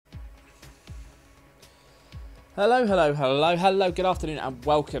Hello, hello, hello, hello, good afternoon and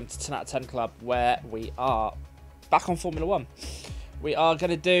welcome to 10 out of 10 Club, where we are back on Formula 1. We are going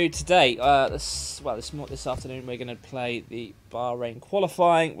to do today, this afternoon, we're going to play the Bahrain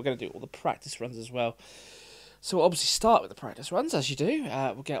Qualifying. We're going to do all the practice runs as well. So we'll obviously start with the practice runs, as you do.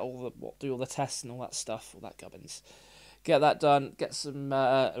 We'll get do all the tests and all that stuff, all that gubbins. Get that done, get some,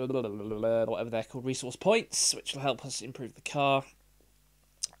 whatever they're called, resource points, which will help us improve the car.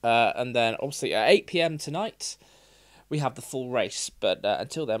 And then, obviously, at 8 PM tonight, we have the full race. But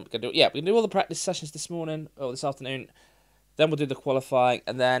until then, we're going to do all the practice sessions this morning, or this afternoon. Then we'll do the qualifying,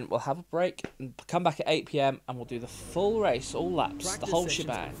 and then we'll have a break, and come back at 8 PM, and we'll do the full race, all laps, the whole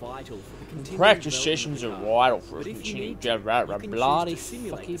shebang. Practice sessions are vital for us. Bloody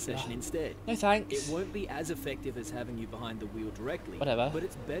fucking session instead. No thanks. It won't be as effective as having you behind the wheel directly. Whatever. But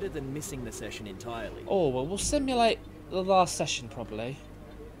it's better than missing the session entirely. Oh, well, we'll simulate the last session, probably.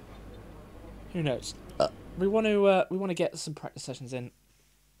 Who knows? We want to get some practice sessions in.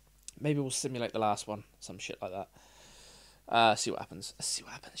 Maybe we'll simulate the last one, some shit like that. See what happens. Let's see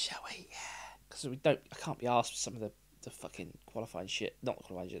what happens, shall we? Yeah. Because I can't be asked for some of the fucking qualifying shit. Not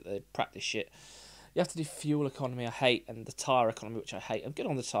qualifying shit, the practice shit. You have to do fuel economy, I hate, and the tyre economy, which I hate. I'm good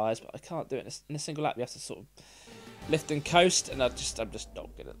on the tyres, but I can't do it in a single lap. You have to sort of lift and coast, and I'm just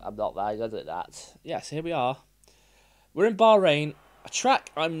not good at. I'm not that good at that. Yeah, so here we are. We're in Bahrain. A track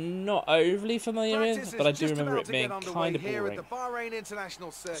I'm not overly familiar with, but I do remember it being kind of boring.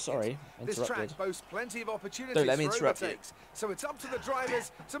 Sorry, interrupted. Don't let me interrupt you. So it's up to the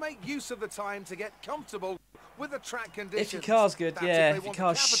drivers to make use of the time to get comfortable with the track conditions. If your car's good, yeah. If your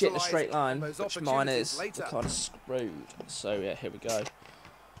car's shit in a straight line, which mine is, we're kind of screwed. So yeah, here we go.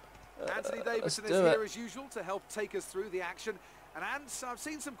 Anthony Davidson is here as usual to help take us through the action. And I've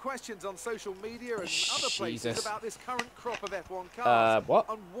seen some questions on social media and other places about this current crop of F1 cars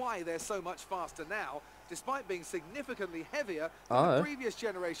and why they're so much faster now, despite being significantly heavier than the previous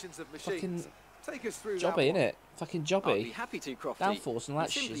generations of machines. Take us through jobby, that one. Innit? Fucking jobby. I'd be happy to, Crofty. Downforce and that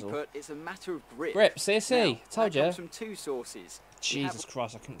Simply shizzle. put, it's a matter of grip. Grip, CSC. Now, Told that you. comes from two sources. Jesus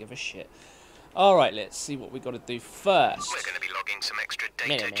Christ, I couldn't give a shit. Alright, let's see what we got to do first. We're going to be logging some extra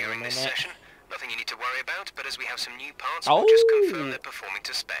data during this session. Nothing you need to worry about, but as we have some new parts, we'll just confirm they're performing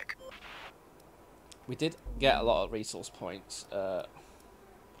to spec. We did get a lot of resource points.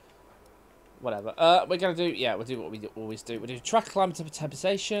 Whatever. We're going to do, we'll do what we always do. We'll do track climate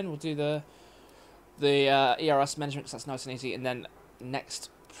temptation. We'll do the ERS management, because that's nice and easy. And then next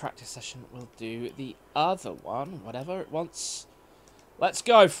practice session, we'll do the other one, whatever it wants. Let's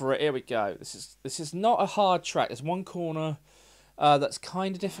go for it. Here we go. This is not a hard track. There's one corner that's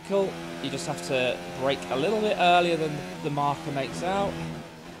kind of difficult. You just have to brake a little bit earlier than the marker makes out.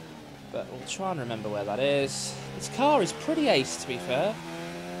 But we'll try and remember where that is. This car is pretty ace, to be fair.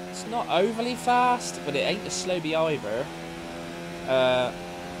 It's not overly fast, but it ain't a slow bee either.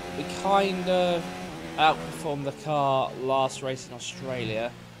 We kind of outperformed the car last race in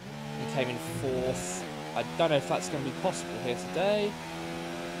Australia. We came in 4th. I don't know if that's going to be possible here today,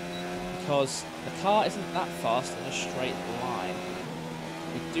 because the car isn't that fast in a straight line.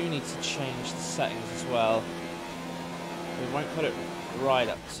 We do need to change the settings as well. We won't put it right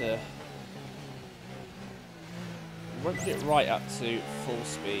up to... We won't put it right up to full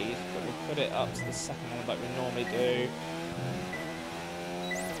speed, but we'll put it up to the second one like we normally do.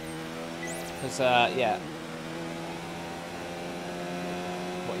 Because, yeah.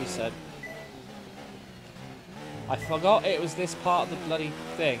 What you said. I forgot it was this part of the bloody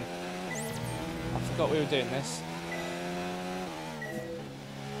thing. I forgot we were doing this.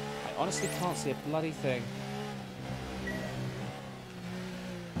 I honestly can't see a bloody thing.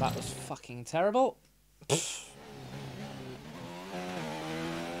 That was fucking terrible. Go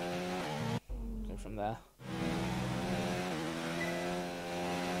from there.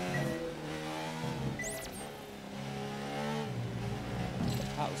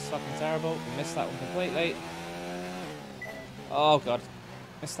 That was fucking terrible. We missed that one completely. Oh god.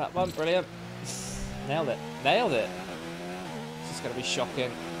 Missed that one. Brilliant. Nailed it. Nailed it. This is going to be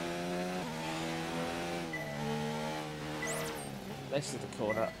shocking. This is the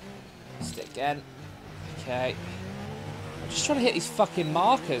corner. Missed it again. Okay. I'm just trying to hit these fucking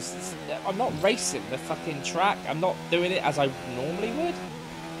markers. I'm not racing the fucking track. I'm not doing it as I normally would.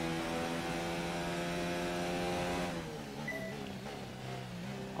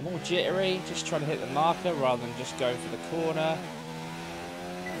 I'm all jittery, just trying to hit the marker rather than just going for the corner.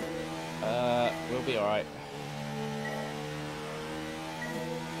 We'll be alright.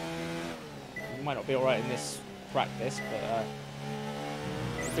 We might not be alright in this practice, but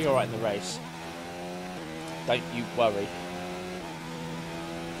we'll be alright in the race. Don't you worry. Okay,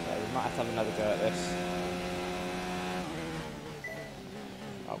 we might have to have another go at this.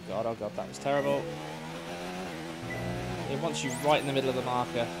 Oh god, that was terrible. It wants you right in the middle of the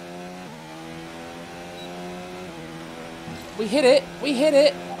marker. We hit it! We hit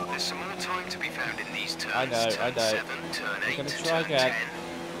it! There's some more time to be found in these turns. I know. Turn 7, turn 8, We're gonna try turn again. 10.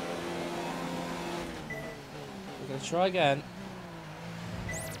 We're gonna try again.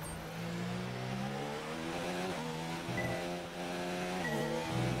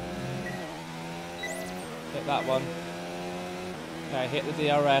 Hit that one. Okay, hit the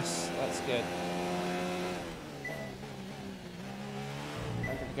DRS. That's good. I'm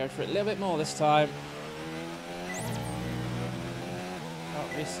gonna go for it a little bit more this time.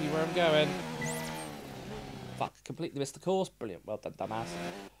 Can't really see where I'm going. Fuck, completely missed the course. Brilliant. Well done, dumbass.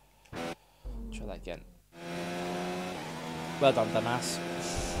 Try that again. Well done, dumbass.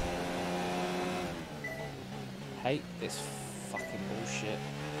 Hate this fucking bullshit.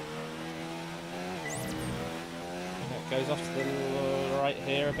 It goes off to the right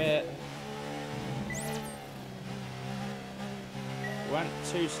here a bit. We weren't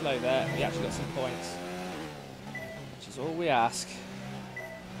too slow there. We actually got some points, which is all we ask.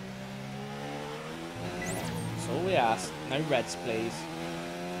 That's all we ask. No reds, please.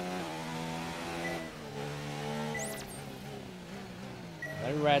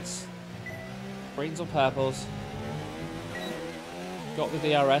 No reds. Greens or purples. Got the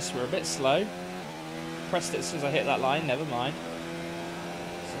DRS. We're a bit slow. Pressed it as soon as I hit that line. Never mind.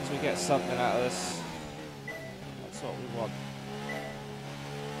 As soon as we get something out of this, that's what we want.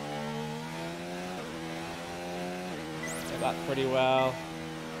 Hit that pretty well.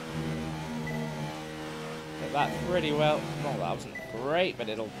 Hit that pretty well. Oh, that wasn't great, but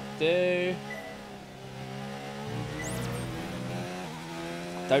it'll do.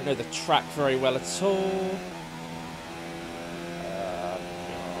 Don't know the track very well at all.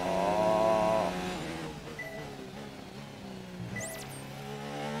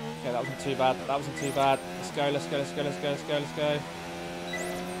 Okay, that wasn't too bad. That wasn't too bad. Let's go, let's go, let's go, let's go, let's go, let's go.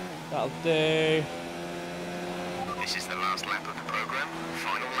 That'll do. This is the last lap of the program.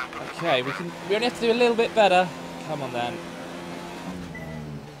 Final lap of the Okay, program. we only have to do a little bit better. Come on then.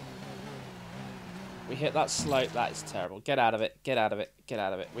 We hit that slope. That is terrible. Get out of it. Get out of it. Get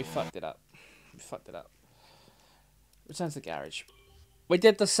out of it. We fucked it up. We fucked it up. Return to the garage. We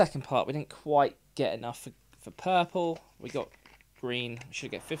did the second part. We didn't quite get enough for purple. We got green. We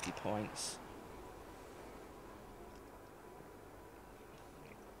should get 50 points.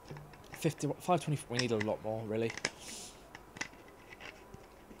 524. We need a lot more, really.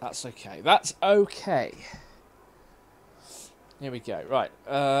 That's okay. That's okay. Here we go. Right.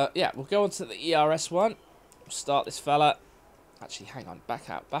 Yeah, we'll go on to the ERS one. We'll start this fella. Actually, hang on. Back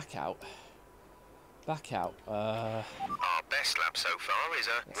out. Back out. Back out. Our best lap so far is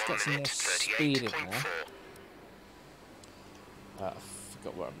a Let's get some more speed in there. 1:38.4. I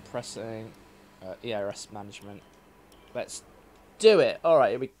forgot what I'm pressing. ERS management. Let's do it.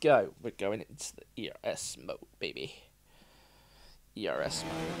 Alright, here we go. We're going into the ERS mode, baby. ERS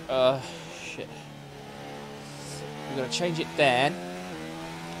mode. Shit. We're going to change it down.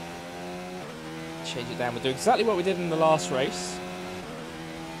 Change it down. We'll do exactly what we did in the last race,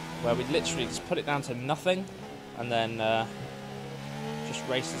 where we literally just put it down to nothing, and then just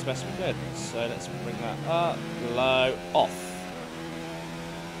race as best we could. So let's bring that up, low, off.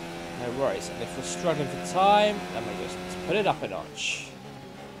 No worries. And if we're struggling for time, then we just put it up a notch.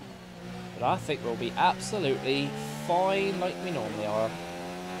 But I think we'll be absolutely fine like we normally are.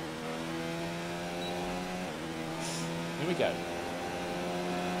 Here we go.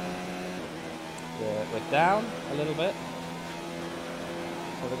 We're down a little bit.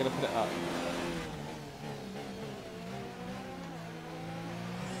 So we're going to put it up.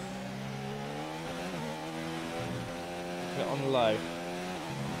 Put it on low.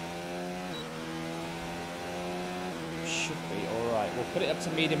 Should be alright. We'll put it up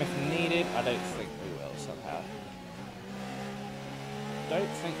to medium if needed. I don't think we will somehow. Don't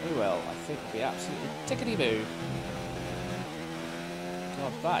think we will. I think we'll be absolutely tickety-boo.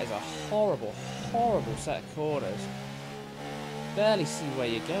 God, that is a horrible, horrible set of corners. Barely see where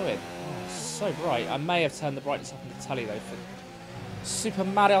you're going. Oh, it's so bright. I may have turned the brightness up on the telly though for Super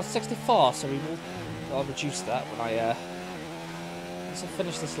Mario 64, so I'll reduce that when once I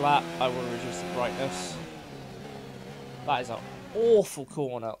finish this lap, I will reduce the brightness. That is an awful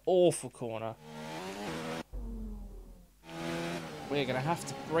corner, awful corner. We're gonna have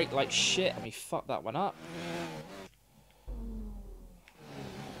to brake like shit, and we fucked that one up.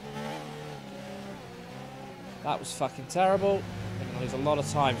 That was fucking terrible. We're going to lose a lot of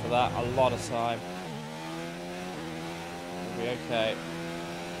time for that. A lot of time. We'll be okay.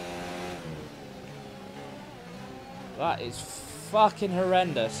 That is fucking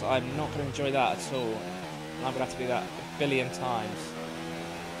horrendous. I'm not going to enjoy that at all. I'm going to have to do that a billion times.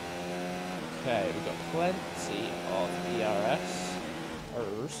 Okay, we've got plenty of ERS. We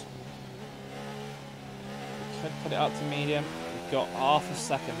could put it up to medium. We've got half a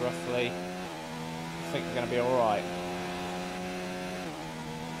second roughly. I think we're going to be alright.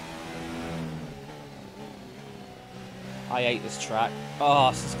 I hate this track.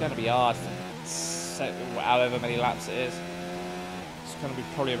 Oh, this is going to be hard for however many laps it is. It's going to be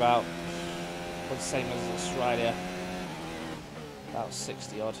probably about the same as Australia. About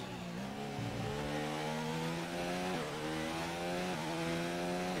 60 odd.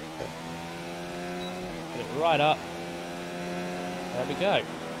 Put it right up. There we go.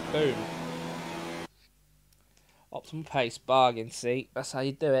 Boom. Optimal pace, bargain seat. That's how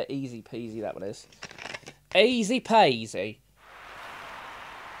you do it. Easy peasy, that one is. Easy peasy.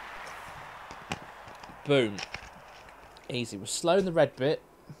 Boom. Easy. We're slow in the red bit,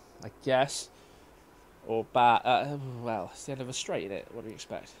 I guess. Or bad. Well, it's the end of a straight, isn't it? What do you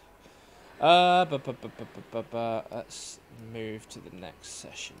expect? Let's move to the next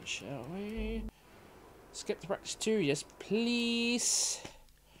session, shall we? Skip to practice 2, yes, please.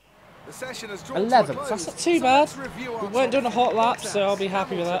 The session has drawn 11. to a That's close, not too so bad. let's review our We weren't doing a hot lap, Bottas, so I'll be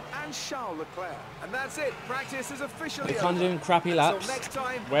happy with that. Hamilton and Charles Leclerc. And that's it. Practice is officially We're kind of over. doing crappy Until laps. next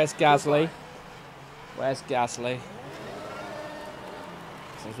time, Where's Gasly? goodbye. Where's Gasly?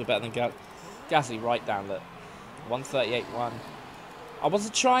 Seems we're better than Gasly right down that 138.1. I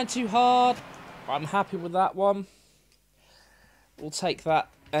wasn't trying too hard. I'm happy with that one. We'll take that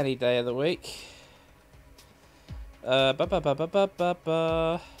any day of the week. So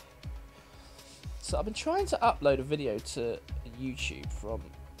I've been trying to upload a video to YouTube from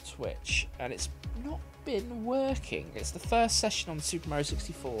Twitch, and it's not been working. It's the first session on Super Mario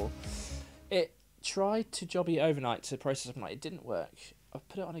 64. It tried to jobby overnight to process overnight. It didn't work. I've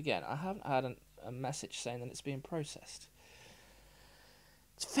put it on again. I haven't had a message saying that it's being processed.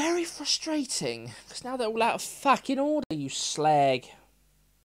 It's very frustrating, because now they're all out of fucking order, you slag.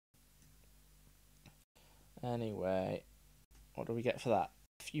 Anyway, what do we get for that?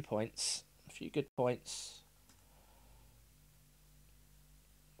 A few points. A few good points.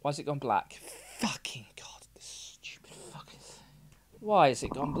 Why has it gone black? Fucking God, this stupid fucking thing. Why has it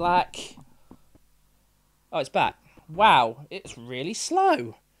gone black? Oh, it's back. Wow, it's really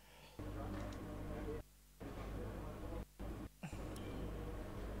slow.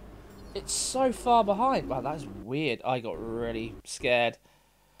 It's so far behind. Wow, that is weird. I got really scared.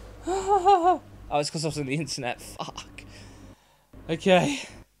 Oh, it's because I was on the internet. Fuck. Okay.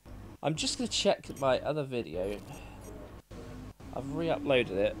 I'm just going to check my other video. I've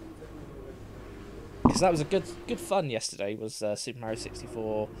re-uploaded it. Because that was a good fun yesterday, was Super Mario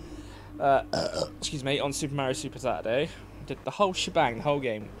 64. Excuse me, on Super Mario Super Saturday. Did the whole shebang, the whole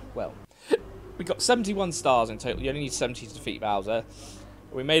game. Well, we got 71 stars in total. You only need 70 to defeat Bowser.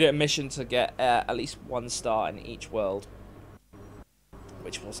 We made it a mission to get at least 1 star in each world,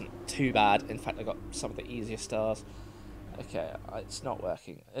 which wasn't too bad. In fact, I got some of the easier stars. Okay, it's not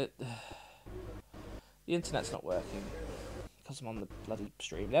working. The internet's not working because I'm on the bloody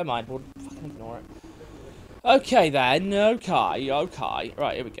stream. Never mind, we'll fucking ignore it. Okay then, okay.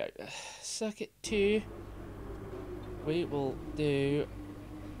 Right, here we go. Circuit 2. We will do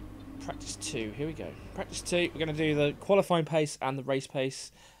practice 2. Here we go. Practice 2. We're going to do the qualifying pace and the race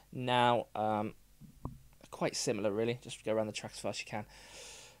pace now. Quite similar, really. Just go around the track as fast as you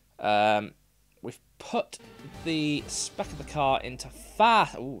can. We've put the spec of the car into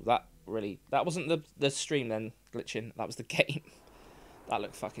fast. Oh, that wasn't the stream then glitching. That was the game. That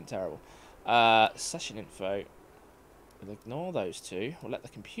looked fucking terrible. Session info. We'll ignore those two. We'll let the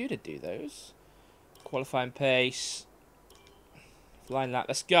computer do those. Qualifying pace. Flying lap.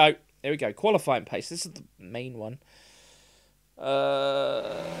 Let's go. Here we go. Qualifying pace. This is the main one.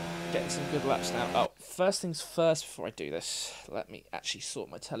 Getting some good laps now. Oh, first things first before I do this, let me actually sort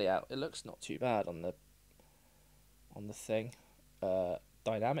my telly out. It looks not too bad on the thing.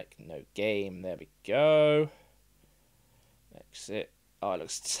 Dynamic, no game. There we go. Exit. Oh, it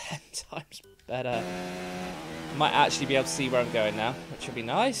looks 10 times better. I might actually be able to see where I'm going now, which would be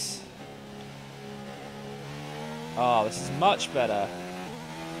nice. Oh, this is much better.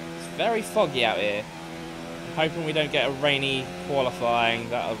 It's very foggy out here. I'm hoping we don't get a rainy qualifying.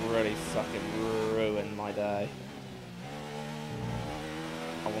 That'll really fucking ruin my day.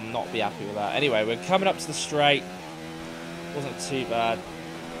 I will not be happy with that. Anyway, we're coming up to the straight. Wasn't too bad.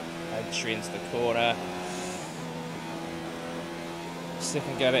 Entry into the corner. See if I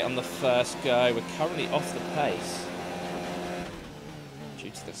can get it on the first go. We're currently off the pace due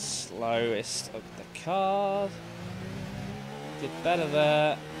to the slowest of the cars. Did better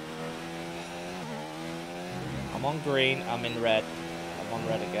there. I'm on green, I'm in red. I'm on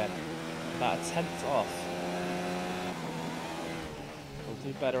red again. About a tenth off.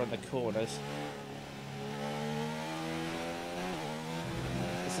 We'll do better on the corners.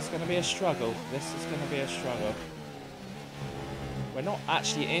 This is going to be a struggle. This is going to be a struggle. We're not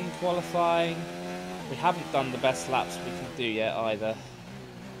actually in qualifying. We haven't done the best laps we can do yet either.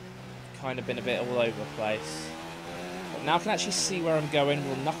 Kind of been a bit all over the place. But now I can actually see where I'm going.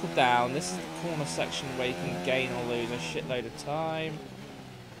 We'll knuckle down. This is the corner section where you can gain or lose a shitload of time.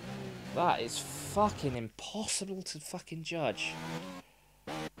 That is fucking impossible to fucking judge.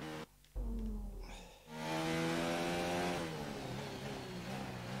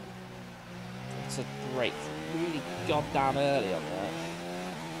 It's a brake really goddamn early on there.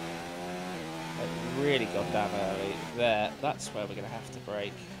 Like really goddamn early. There, that's where we're going to have to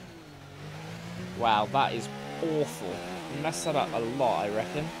brake. Wow, that is awful. We messed that up a lot, I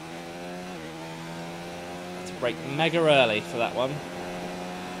reckon. Have to brake mega early for that one.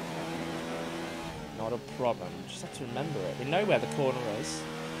 Not a problem. Just have to remember it. We know where the corner is.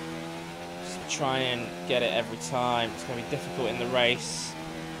 Just try and get it every time. It's going to be difficult in the race.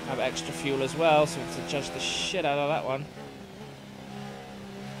 Have extra fuel as well, so we have to judge the shit out of that one.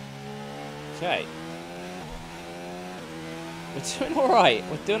 Okay. We're doing alright.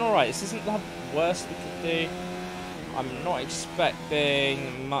 We're doing alright. This isn't the worst we could do. I'm not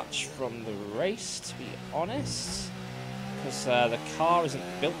expecting much from the race, to be honest. Because the car isn't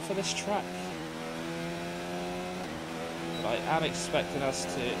built for this track. But I am expecting us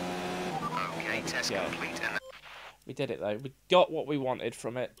to... Okay, test complete. We did it though. We got what we wanted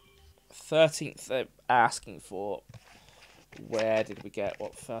from it. 13th they're asking for. Where did we get?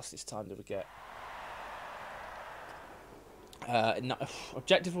 What fastest time did we get? No,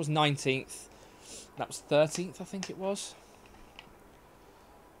 objective was 19th. That was 13th, I think it was.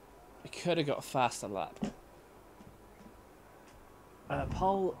 We could have got a faster lap.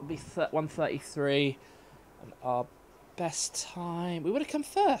 Pole would be 1:33, and our best time, we would have come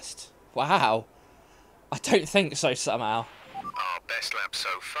first. Wow. I don't think so somehow. Our best lap so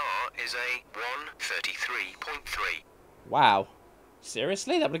far is a 1:33.3. Wow.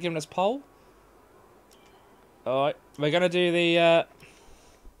 Seriously? That would have given us pole? Alright, we're going to do the...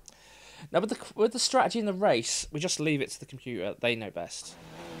 Now, with the strategy in the race, we just leave it to the computer. They know best.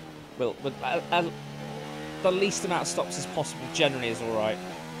 Well, the least amount of stops as possible generally is alright.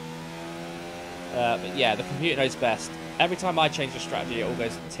 But yeah, the computer knows best. Every time I change a strategy, it all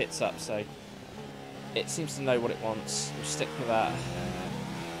goes tits up, so... It seems to know what it wants. We'll stick with that.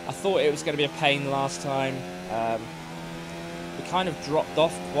 I thought it was going to be a pain last time. We kind of dropped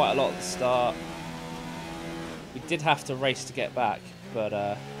off quite a lot at the start. We did have to race to get back, but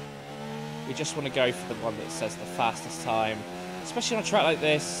we just want to go for the one that says the fastest time. Especially on a track like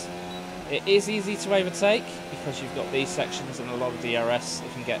this, it is easy to overtake because you've got these sections and a lot of DRS if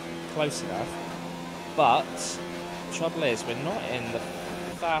you can get close enough. But the trouble is, we're not in the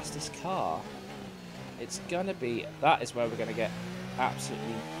fastest car. It's going to be... That is where we're going to get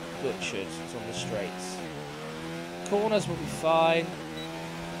absolutely butchered. It's on the straights. Corners will be fine.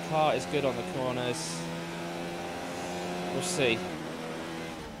 Car is good on the corners. We'll see.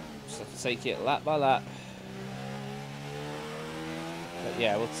 Just have to take it lap by lap. But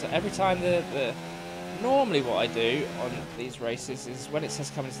yeah, every time normally what I do on these races is when it says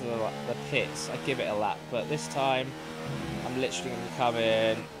come into the pits, I give it a lap. But this time, I'm literally going to come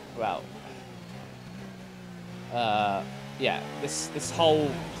in... Well... yeah, this whole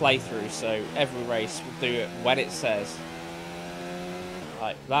playthrough, so every race will do it when it says.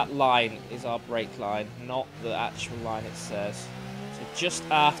 Like, that line is our brake line, not the actual line it says. So just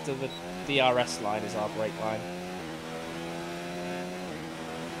after the DRS line is our brake line.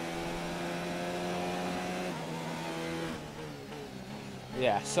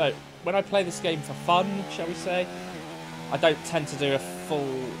 Yeah, so when I play this game for fun, shall we say, I don't tend to do a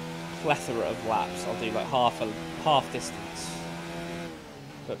full plethora of laps. I'll do like half distance.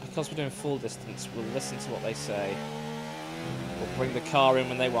 But because we're doing full distance, we'll listen to what they say. We'll bring the car in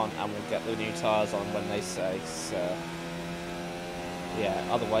when they want, and we'll get the new tyres on when they say. So, yeah,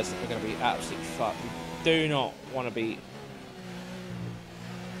 otherwise we're going to be absolutely fucked. We do not want to be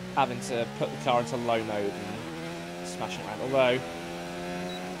having to put the car into low mode and smash it around. Although,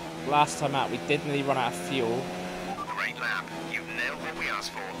 last time out we did nearly run out of fuel. Great lap. You've nailed what we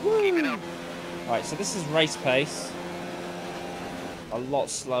asked for. Woo. Keep it up. Alright, so this is race pace. A lot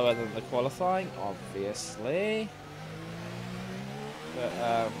slower than the qualifying, obviously.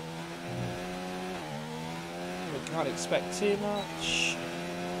 But, we can't expect too much.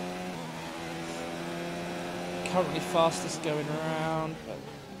 currently fastest going around, but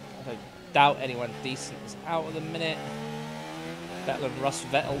I don't doubt anyone decent is out at the minute. Vettel and Russ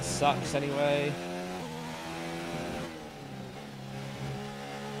Vettel sucks anyway.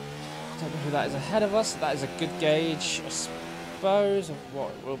 I don't know who that is ahead of us. That is a good gauge, I suppose, of what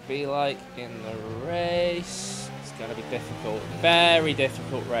it will be like in the race. It's going to be difficult. Very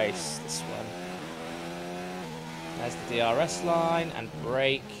difficult race, this one. There's the DRS line and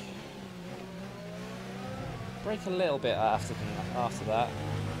brake. Brake a little bit after that.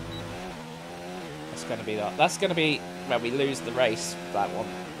 That's going to be that. That's going to be where we lose the race. That one.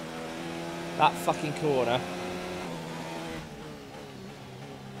 That fucking corner.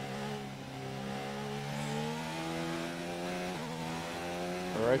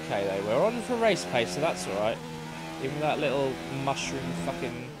 We're okay though. We're on for race pace, so that's all right. Even with that little mushroom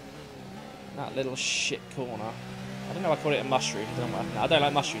fucking, that little shit corner. I don't know. I call it a mushroom. I don't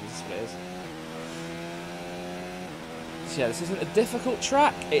like mushrooms. That's what it is. So yeah, this isn't a difficult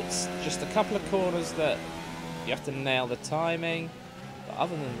track. It's just a couple of corners that you have to nail the timing. But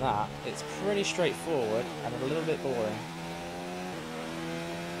other than that, it's pretty straightforward and a little bit boring.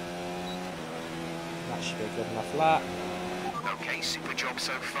 That should be a good enough lap. Okay, super job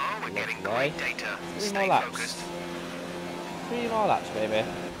so far. We're getting Lovely. great data. 3 Stay more laps. focused. 3 more laps, baby.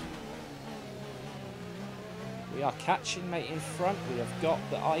 We are catching, mate, in front. We have got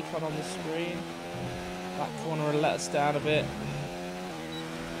the icon on the screen. That corner will let us down a bit.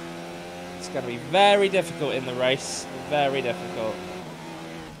 It's going to be very difficult in the race. Very difficult.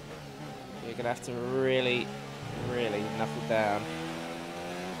 You're going to have to really, really knuckle down.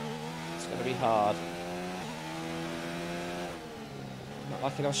 It's going to be hard. Not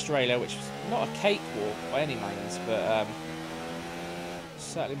like in Australia, which was not a cakewalk by any means, but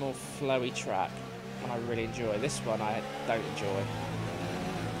certainly more flowy track. One I really enjoy. This one I don't enjoy.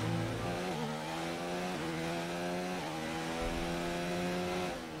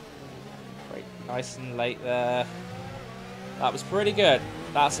 Great, nice and late there. That was pretty good.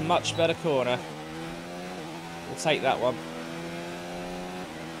 That's a much better corner. We'll take that one.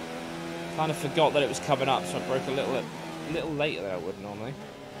 Kind of forgot that it was coming up, so I broke a little later than I would normally.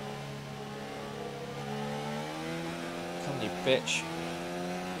 Come on, you bitch.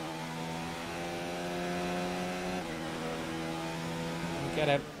 We can get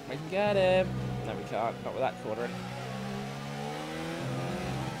him. We can get him. No, we can't. Not with that corner in.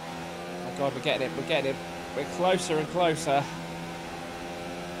 Oh god, we're getting him. We're getting him. We're closer and closer.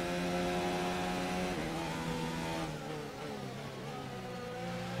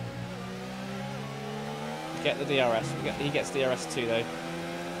 Get the DRS. He gets DRS too, though.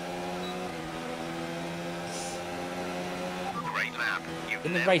 Great lap.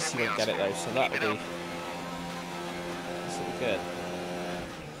 In the race, he won't get it though, so that'll be good.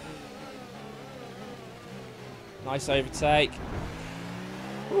 Nice overtake.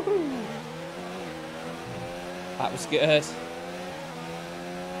 Woohoo! That was good. That's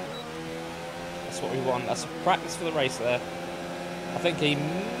what we want. That's practice for the race there. I think he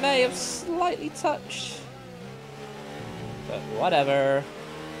may have slightly touched. But whatever.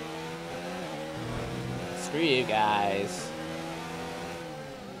 Screw you guys.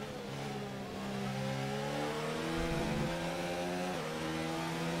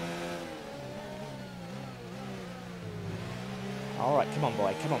 Alright, come on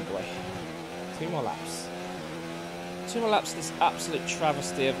boy, come on boy. 2 more laps. 2 more laps of this absolute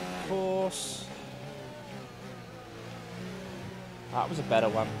travesty of course. That was a better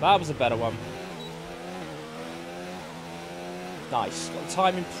one. That was a better one. Nice. Got the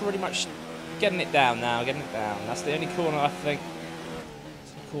timing pretty much getting it down now, getting it down. That's the only corner I think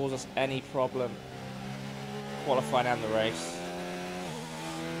that's going to cause us any problem. Qualifying and the race.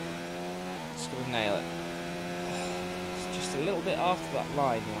 Just going to nail it. It's just a little bit after that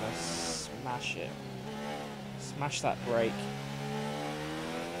line. You want to smash it. Smash that brake.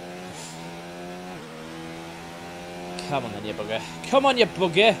 Come on then, you bugger. Come on, you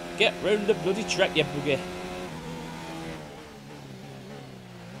bugger. Get round the bloody track, you bugger.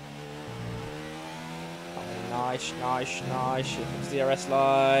 Nice, nice, nice. Here comes the DRS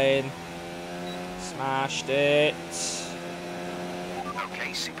line. Smashed it.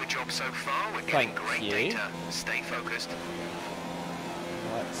 Okay, super job so far. We're getting great data. Stay focused.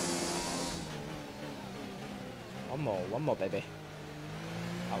 Let's... One more, baby.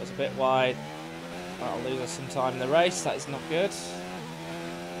 That was a bit wide. That'll lose us some time in the race. That is not good.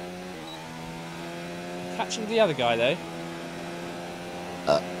 Catching the other guy, though.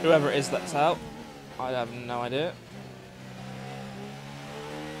 Whoever it is that's out. I have no idea.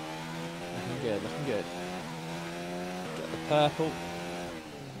 Looking good, looking good. Get the purple.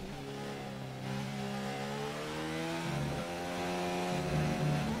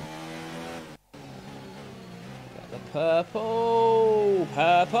 Purple!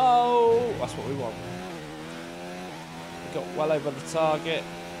 Purple! That's what we want. We got well over the target.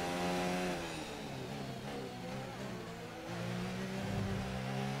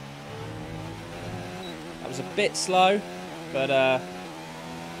 That was a bit slow, but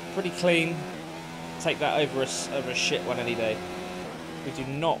pretty clean. Take that over a shit one any day. We do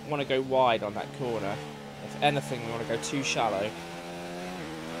not want to go wide on that corner. If anything, we want to go too shallow.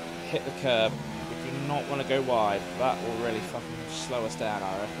 Hit the curb. We do not want to go wide. That will really fucking slow us down,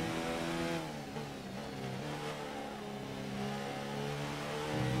 I reckon.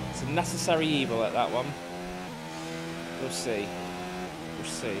 It's a necessary evil at that one. We'll see. We'll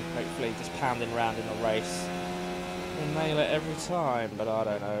see. Hopefully just pounding around in the race. We'll nail it every time, but I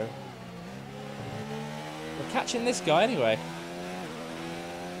don't know. We're catching this guy anyway.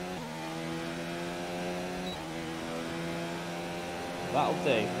 That'll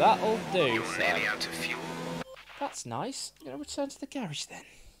do. That'll do. You're nearly out of fuel. That's nice. I'm going to return to the garage then.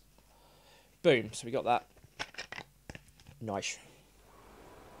 Boom. So we got that. Nice.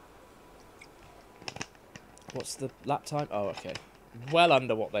 What's the lap time? Oh, okay. Well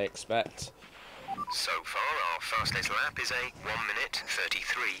under what they expect. So far, our fastest lap is a 1 minute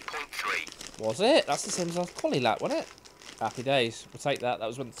 33.3. Was it? That's the same as our quali lap, wasn't it? Happy days. We'll take that. That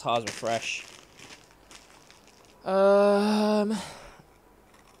was when the tyres were fresh.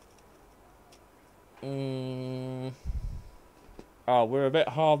 Oh, we're a bit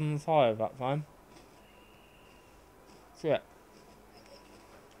hard on the tyre that time. Shit.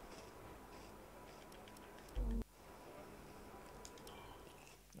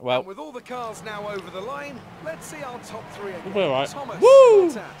 Well, and with all the cars now over the line, let's see our top three again. We'll be all right. Thomas, Woo!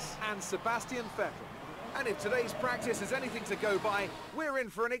 Bottas, and Sebastian Vettel. And if today's practice is anything to go by, we're in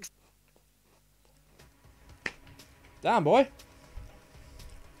for an damn, boy.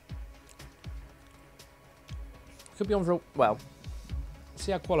 Could be on for, well,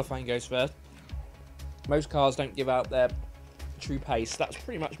 see how qualifying goes first. Most cars don't give out their true pace. That's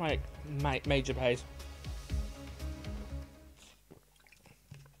pretty much my major pace.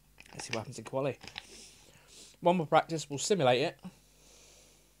 Let's see what happens in quali. One more practice, we'll simulate it.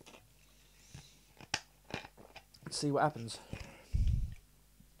 Let's see what happens.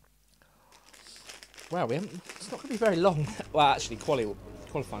 Wow, we haven't, it's not going to be very long. Well, actually,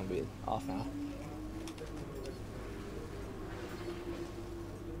 qualifying will be half an hour.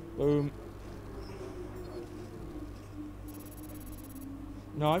 Boom.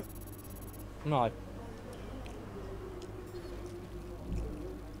 No. No.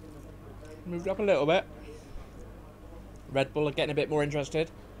 Moved up a little bit. Red Bull are getting a bit more interested.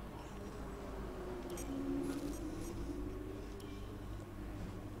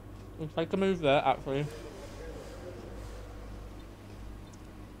 We'll take a move there, actually.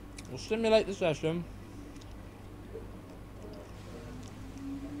 We'll simulate the session.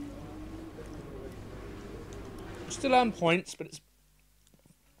 Still earn points, but it's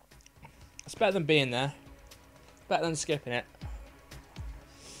better than being there. Better than skipping it.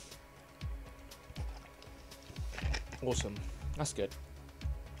 Awesome. That's good.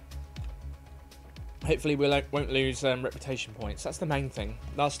 Hopefully we won't lose reputation points. That's the main thing.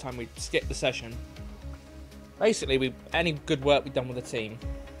 Last time we skipped the session. Basically, any good work we've done with the team,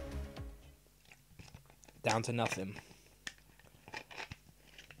 down to nothing.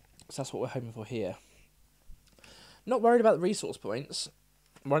 So that's what we're hoping for here. Not worried about the resource points.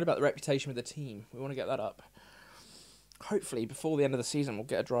 I'm worried about the reputation with the team. We want to get that up. Hopefully, before the end of the season, we'll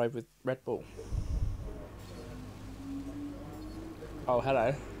get a drive with Red Bull. Oh,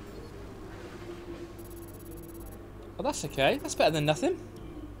 hello. Oh, that's okay. That's better than nothing.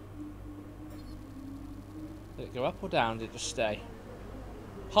 Did it go up or down? Did it just stay?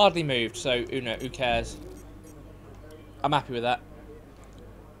 Hardly moved, so who cares? I'm happy with that.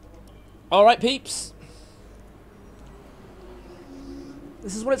 Alright, peeps.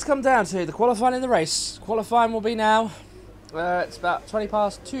 This is what it's come down to, the qualifying in the race. Qualifying will be now. It's about 20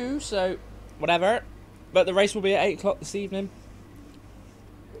 past 2, so whatever. But the race will be at 8 o'clock this evening.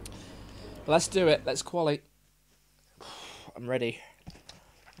 But let's do it. Let's quali. I'm ready.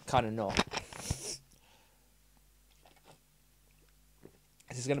 Kind of not.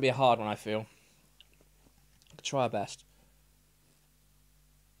 This is going to be a hard one, I feel. I'll try our best.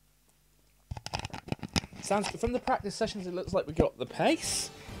 Sounds from the practice sessions, it looks like we got the pace,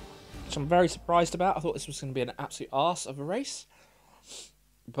 which I'm very surprised about. I thought this was going to be an absolute arse of a race,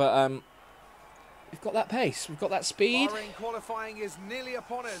 but we've got that pace, we've got that speed. Bahrain qualifying is nearly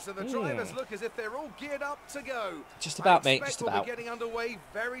upon us, and the drivers look as if they're all geared up to go. Just about, mate. Just we'll about. Be getting underway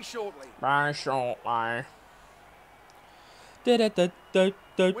very shortly. Very shortly. When it comes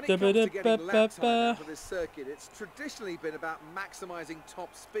to getting lap time out of this circuit, it's traditionally been about maximising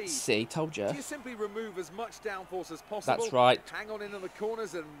top speed. See, told you. Do you simply remove as much downforce as possible? That's right. Hang on in on the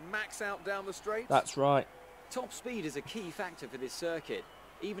corners and max out down the straights? That's right. Top speed is a key factor for this circuit.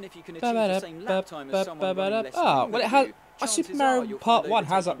 Even if you can achieve the same lap time as someone running less well, it has. My chances Super Mario are you'll Part find 1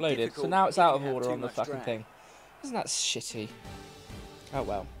 has overtaking uploaded, so difficult now it's if out you of have order too on the much fucking drag. thing. Isn't that shitty? Oh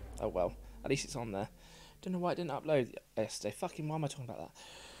well. Oh well. At least it's on there. Don't know why it didn't upload yesterday. Fucking why am I talking about that?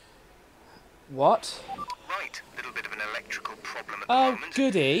 What? Right, little bit of an electrical problem at the Oh, moment.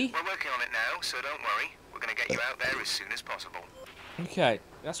 goody. We're working on it now, so don't worry. We're going to get you out there as soon as possible. Okay,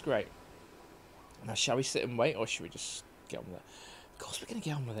 that's great. Now, shall we sit and wait, or should we just get on with it? Of course, we're going to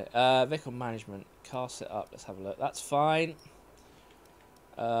get on with it. Vehicle management, car setup. Let's have a look. That's fine.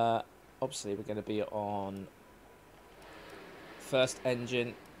 Obviously, we're going to be on first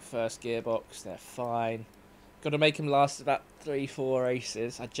engine, first gearbox. They're fine. Got to make them last about 3-4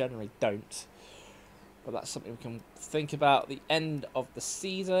 races. I generally don't, but that's something we can think about at the end of the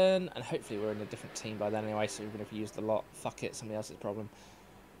season. And hopefully, we're in a different team by then anyway. So even if we use the lot, fuck it, somebody else's problem.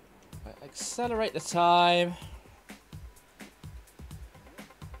 Right, accelerate the time.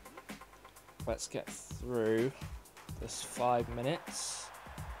 Let's get through this 5 minutes.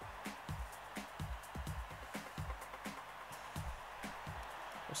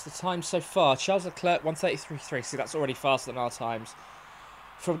 What's the time so far? Charles Leclerc 1:33.3. See, that's already faster than our times.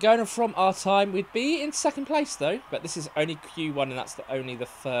 Going from our time, we'd be in second place though. But this is only Q1, and that's only the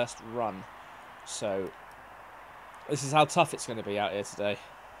first run. So this is how tough it's going to be out here today.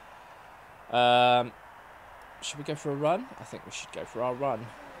 Should we go for a run? I think we should go for our run.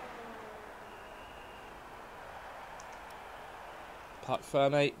 Park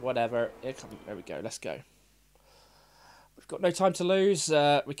Ferme, whatever. There we go. Let's go. We've got no time to lose.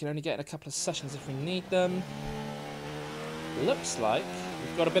 We can only get in a couple of sessions if we need them. Looks like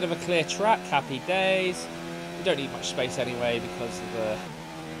we've got a bit of a clear track. Happy days. We don't need much space anyway because of the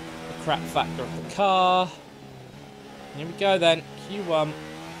crap factor of the car. Here we go then. Q1.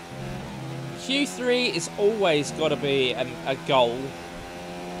 Q3 is always got to be a goal.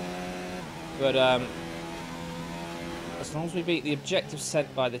 But as long as we beat the objective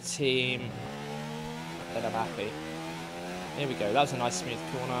set by the team, then I'm happy. Here we go. That was a nice smooth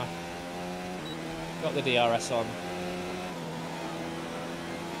corner. Got the DRS on.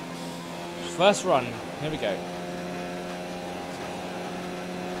 First run. Here we go.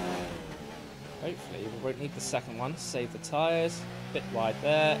 Hopefully we won't need the second one. Save the tyres. Bit wide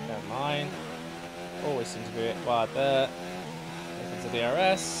there. Never mind. Always seem to be a bit wide there. Here comes the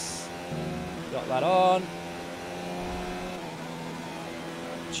DRS. Got that on.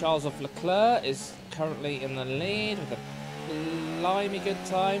 Charles of Leclerc is currently in the lead with a blimey good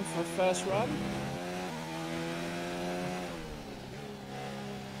time for a first run.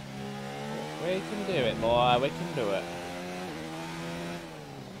 We can do it, boy. We can do it.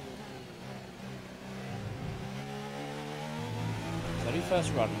 It's only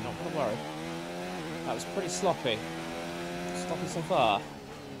first run. Not going to worry. That was pretty sloppy. Sloppy so far.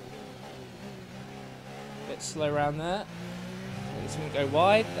 Bit slow around there. It's going to go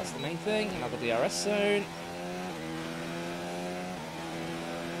wide. That's the main thing. Another DRS zone.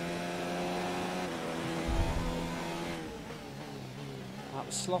 That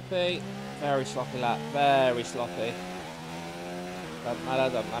was sloppy. Very sloppy lap. Very sloppy. Doesn't matter.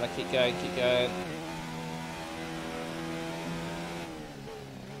 Doesn't matter. Keep going. Keep going.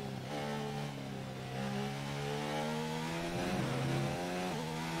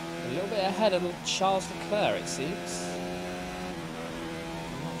 A little bit ahead of Charles Leclerc, it seems.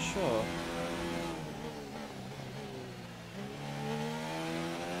 I'm not sure.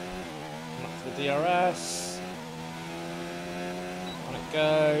 Up to the DRS. On it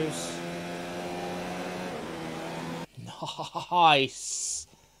goes. Nice.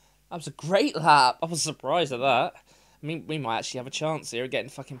 That was a great lap. I was surprised at that. I mean, we might actually have a chance here of getting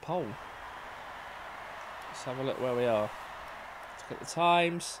fucking pole. Let's have a look where we are. Let's look at the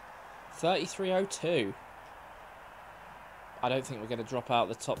times. 33.02. I don't think we're going to drop out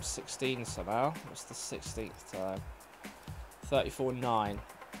the top 16 somehow. What's the 16th time? 34.9.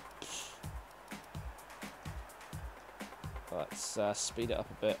 Let's speed it up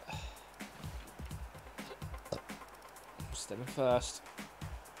a bit. Still in first.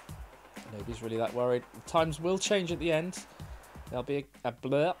 Nobody's really that worried. The times will change at the end. There'll be a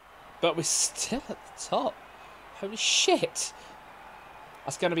blur. But we're still at the top. Holy shit.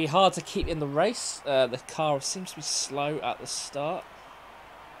 That's going to be hard to keep in the race. The car seems to be slow at the start.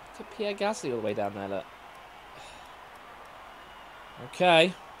 Look at Pierre Gasly all the way down there, look.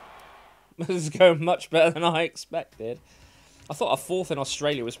 Okay. This is going much better than I expected. I thought a 4th in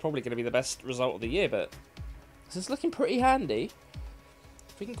Australia was probably going to be the best result of the year, but this is looking pretty handy.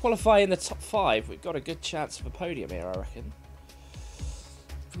 If we can qualify in the top 5, we've got a good chance of a podium here, I reckon.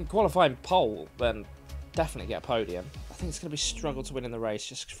 If we can qualify in pole, then definitely get a podium. I think it's going to be a struggle to win in the race,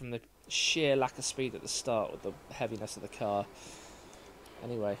 just from the sheer lack of speed at the start with the heaviness of the car.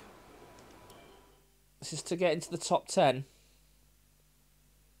 Anyway, this is to get into the top 10.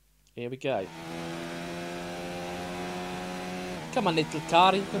 Here we go. Come on, little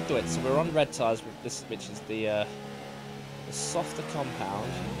car, you can do it. So we're on red tyres with this, which is the softer compound.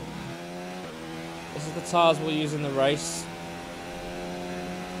 This is the tyres we'll use in the race.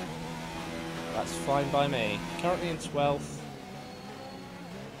 That's fine by me. Currently in 12th.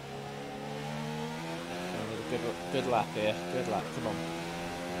 Good lap here. Good lap. Come on.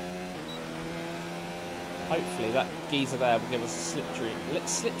 Hopefully that geezer there will give us a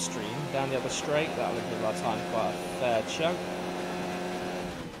slipstream down the other straight. That'll improve our time quite a fair chunk.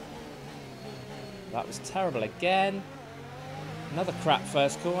 That was terrible again. Another crap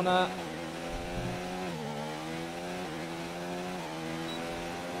first corner.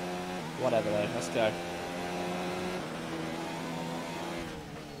 Whatever though, let's go.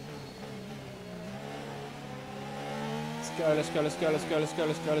 Let's go, let's go, let's go, let's go, let's go,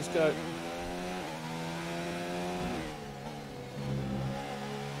 let's go, let's go.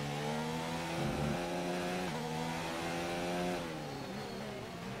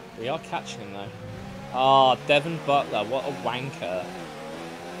 We are catching him though. Ah, Devon Butler, what a wanker.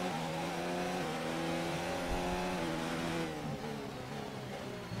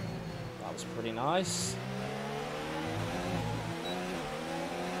 That was pretty nice.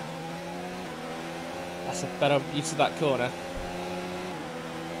 That's a better use of that corner.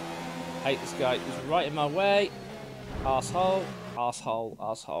 Hate this guy, he's right in my way. Arsehole, arsehole,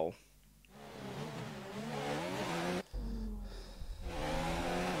 arsehole.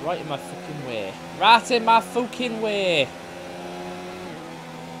 Right in my fucking way. Right in my fucking way.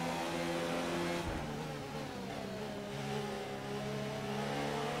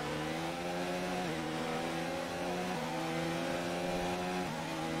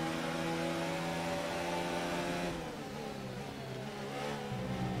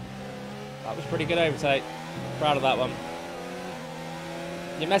 That was pretty good overtake. Proud of that one.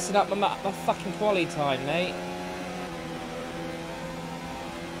 You're messing up my fucking quali time, mate.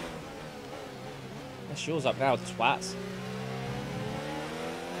 That's yours up now, twats.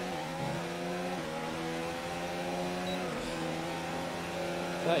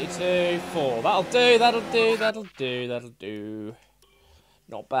 $32.4. That'll do, that'll do, that'll do, that'll do.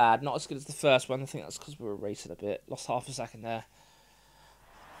 Not bad. Not as good as the first one. I think that's because we were racing a bit. Lost half a second there.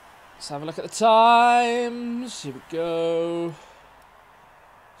 Let's have a look at the times. Here we go.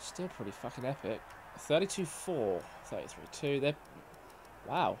 Still pretty fucking epic. 32.4. 33.2. They're...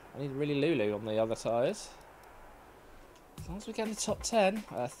 Wow, I need really Lulu on the other tyres. As long as we get in the top 10,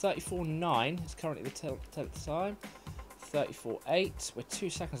 34.9 is currently the 10th time. 34.8, we're 2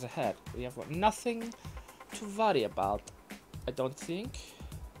 seconds ahead. We have got nothing to worry about, I don't think.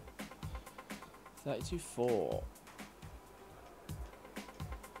 32.4.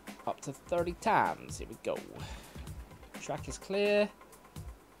 Up to 30 times, here we go. Track is clear.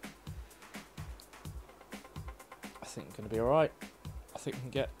 I think we're going to be alright. I think we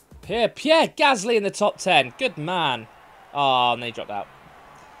can get Pierre Gasly in the top 10. Good man. Oh, and they dropped out.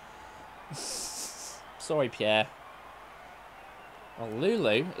 Sorry, Pierre. Well,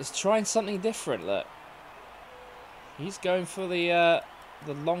 Lulu is trying something different. Look, he's going for the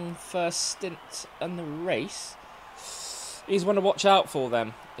long first stint in the race. He's one to watch out for.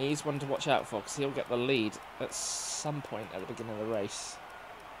 Then he's one to watch out for because he'll get the lead at some point at the beginning of the race.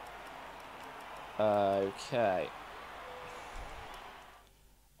 Okay.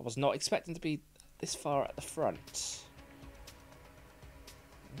 I was not expecting to be this far at the front.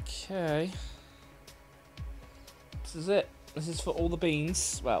 Okay. This is it. This is for all the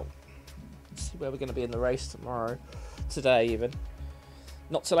beans. Well, let's see where we're going to be in the race tomorrow. Today, even.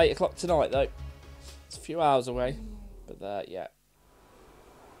 Not till 8 o'clock tonight, though. It's a few hours away. But, yeah.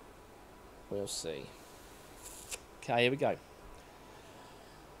 We'll see. Okay, here we go.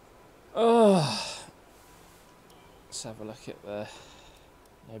 Oh. Let's have a look at the...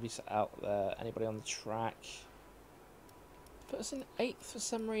 Nobody's out there. Anybody on the track? Put us in 8th for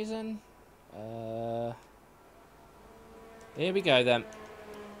some reason. Here we go then.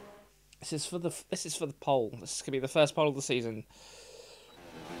 This is for the pole. This is gonna be the first pole of the season.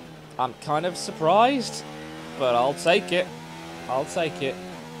 I'm kind of surprised, but I'll take it. I'll take it.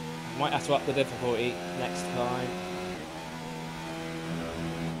 Might have to up the difficulty next time.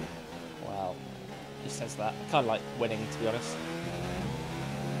 Wow. just says that. I kind of like winning, to be honest.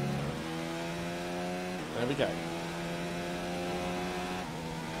 There we go.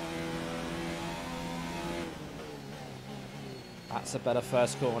 That's a better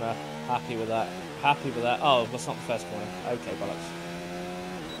first corner. Happy with that. Happy with that. Oh, that's not the first corner. Okay, bollocks.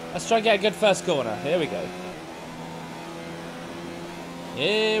 Let's try and get a good first corner. Here we go.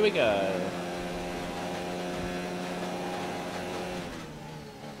 Here we go.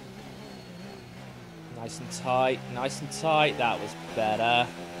 Nice and tight. Nice and tight. That was better.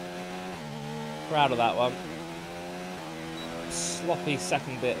 Proud of that one. Sloppy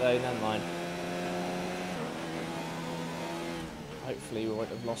second bit though, never mind. Hopefully we won't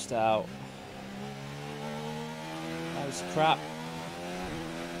have lost out. That was crap.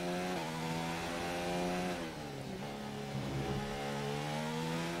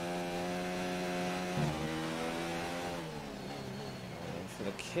 For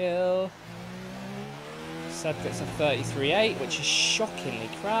the kill. Seb gets a 33.8, which is shockingly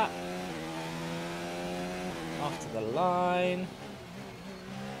crap. After the line.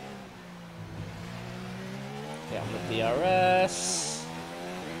 Get on the DRS.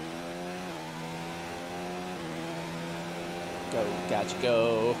 Go, Gadget,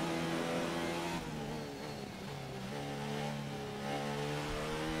 go.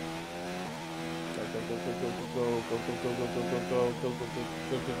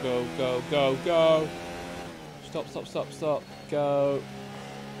 Go. Stop. Go.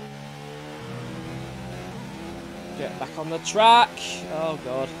 Get back on the track. Oh,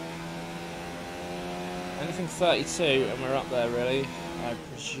 God. Anything 32 and we're up there, really, I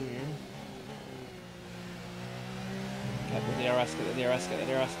presume. Get the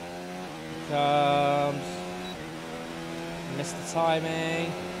DRS. Comes. Missed the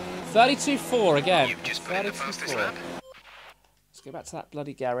timing. 32.4 again. You've just put in the fastest lap. Let's go back to that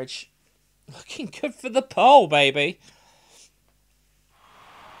bloody garage. Looking good for the pole, baby.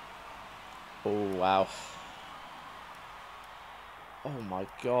 Oh, wow. Oh, my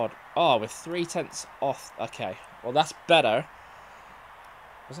God. Oh, we're 0.3 off. Okay. Well, that's better.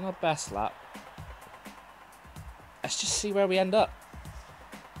 Wasn't our best lap. Let's just see where we end up.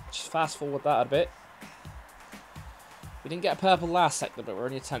 Just fast forward that a bit. We didn't get a purple last sector, but we're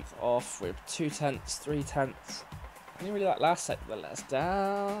only a 10th off. We're 0.2, 0.3. I didn't really like last sector that let us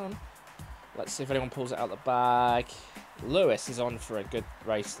down. Let's see if anyone pulls it out the bag. Lewis is on for a good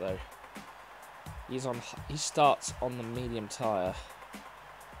race, though. He starts on the medium tyre,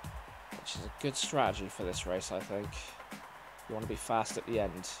 which is a good strategy for this race, I think. You want to be fast at the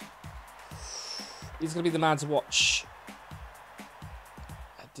end. He's going to be the man to watch.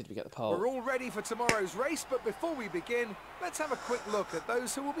 Did we get the pole? We're all ready for tomorrow's race, but before we begin, let's have a quick look at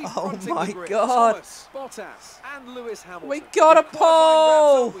those who will be fronting the grid. God. Thomas, Bottas and Lewis Hamilton. We got a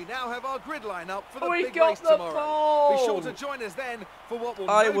pole! We now have our grid lineup for the We big got race the tomorrow. pole! Be sure to join us then for what will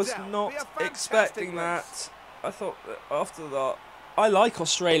I no was doubt not be a fantastic expecting race. that. I thought that after that, I like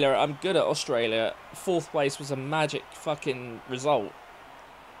Australia. I'm good at Australia. 4th place was a magic fucking result.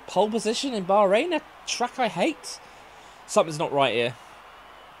 Pole position in Bahrain, a track I hate. Something's not right here.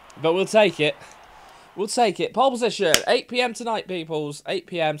 But we'll take it. We'll take it. Pole position, 8 PM tonight, peoples. 8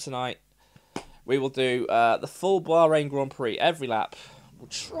 PM tonight. We will do the full Bahrain Grand Prix every lap. We'll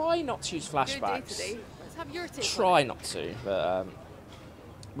try not to use flashbacks. Let's have your take. Try not to, but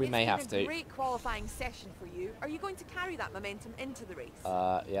we may have to. It's been a great qualifying session for you. Are you going to carry that momentum into the race?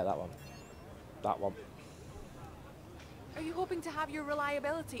 Yeah, that one. That one. Are you hoping to have your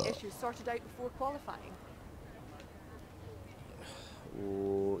reliability issues sorted out before qualifying?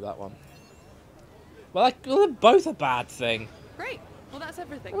 Ooh, that one. Well, they're both a bad thing. Great. Well, that's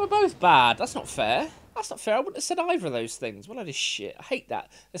everything. We're both bad. That's not fair. That's not fair. I wouldn't have said either of those things. What a load of shit. I hate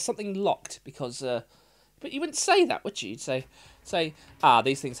that. There's something locked because... but you wouldn't say that, would you? You'd say,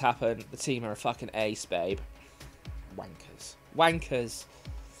 these things happen. The team are a fucking ace, babe. Wankers.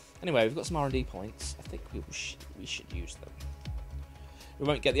 Anyway, we've got some R&D points. I think we should use them. We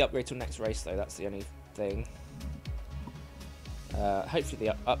won't get the upgrade till next race, though. That's the only thing. Hopefully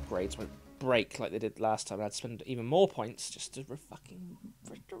the upgrades won't break like they did last time. I had to spend even more points just to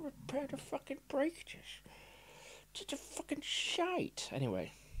repair the fucking breakages. Just a fucking shite.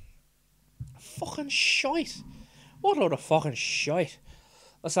 Anyway. Fucking shite. What a load of fucking shite.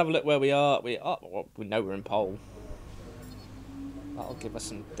 Let's have a look where we are. Well, we know we're in pole. That'll give us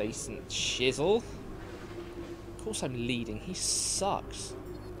some decent shizzle. Of course I'm leading. He sucks.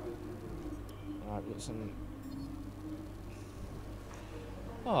 Alright, we've got some...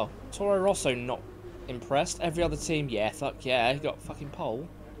 Oh, Toro Rosso not impressed. Every other team, yeah, fuck yeah, he got fucking pole.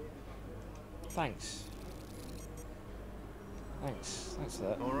 Thanks. Thanks for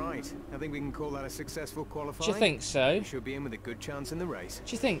that. All right, I think we can call that a successful qualifying. Do you think so? We should be in with a good chance in the race.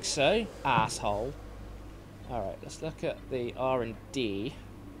 Do you think so, asshole? Alright, let's look at the R&D.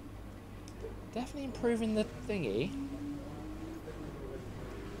 Definitely improving the thingy.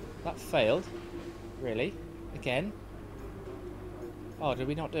 That failed. Really? Again? Oh, did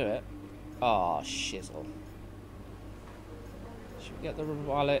we not do it? Oh, shizzle. Should we get the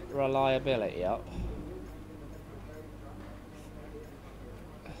reliability up?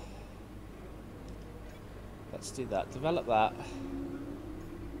 Let's do that. Develop that.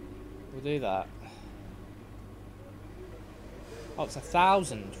 We'll do that. Oh, it's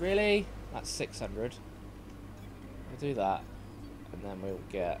 1,000. Really? That's 600. We'll do that. And then we'll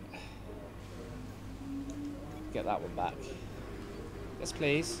get that one back. Yes,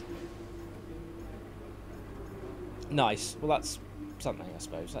 please. Nice. Well, that's something, I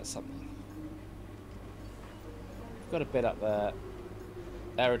suppose. That's something. We've got a bit up there.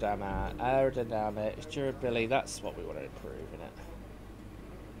 Aerodynamics, durability. That's what we want to improve,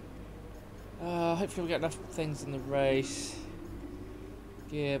 innit? Hopefully we get enough things in the race.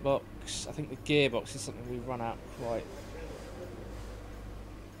 Gearbox. I think the gearbox is something we run out quite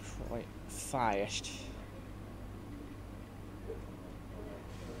fast.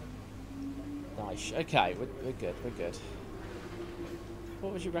 Nice. Okay, we're good. We're good.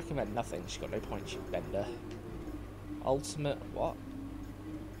 What would you recommend? Nothing. She's got no points, you bender. Ultimate. What?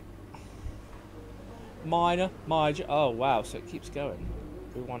 Minor. Major. Oh wow. So it keeps going.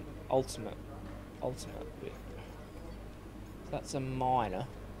 We want ultimate. Ultimate. That's a minor.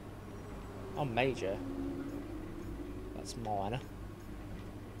 Oh, major. That's minor.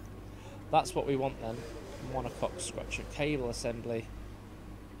 That's what we want then. Monocoque structure. Cable assembly.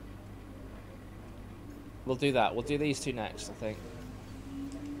 We'll do that. We'll do these two next, I think.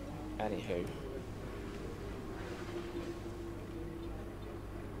 Anywho.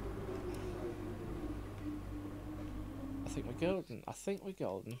 I think we're golden. I think we're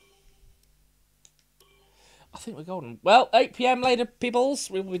golden. I think we're golden. Well, 8 PM later, peoples.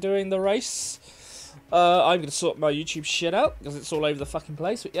 We'll be doing the race. I'm going to sort my YouTube shit out because it's all over the fucking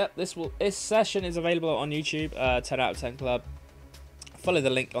place. But yep, this session is available on YouTube. 10 out of 10 Club. Follow the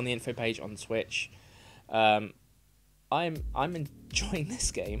link on the info page on Twitch. I'm enjoying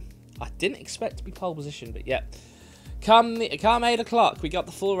this game. I didn't expect to be pole position, but yeah. Come 8 o'clock, we got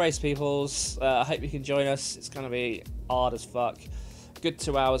the full race, peoples. I hope you can join us. It's going to be hard as fuck. Good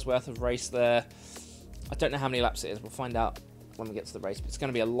 2 hours worth of race there. I don't know how many laps it is. We'll find out when we get to the race, but it's going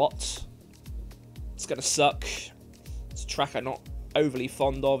to be a lot. It's going to suck. It's a track I'm not overly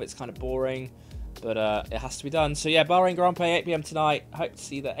fond of. It's kind of boring, but it has to be done. So yeah, Bahrain Grand Prix, 8 PM tonight. Hope to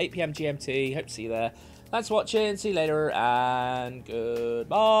see you there. 8 PM GMT. Hope to see you there. Thanks for watching. See you later, and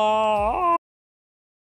goodbye.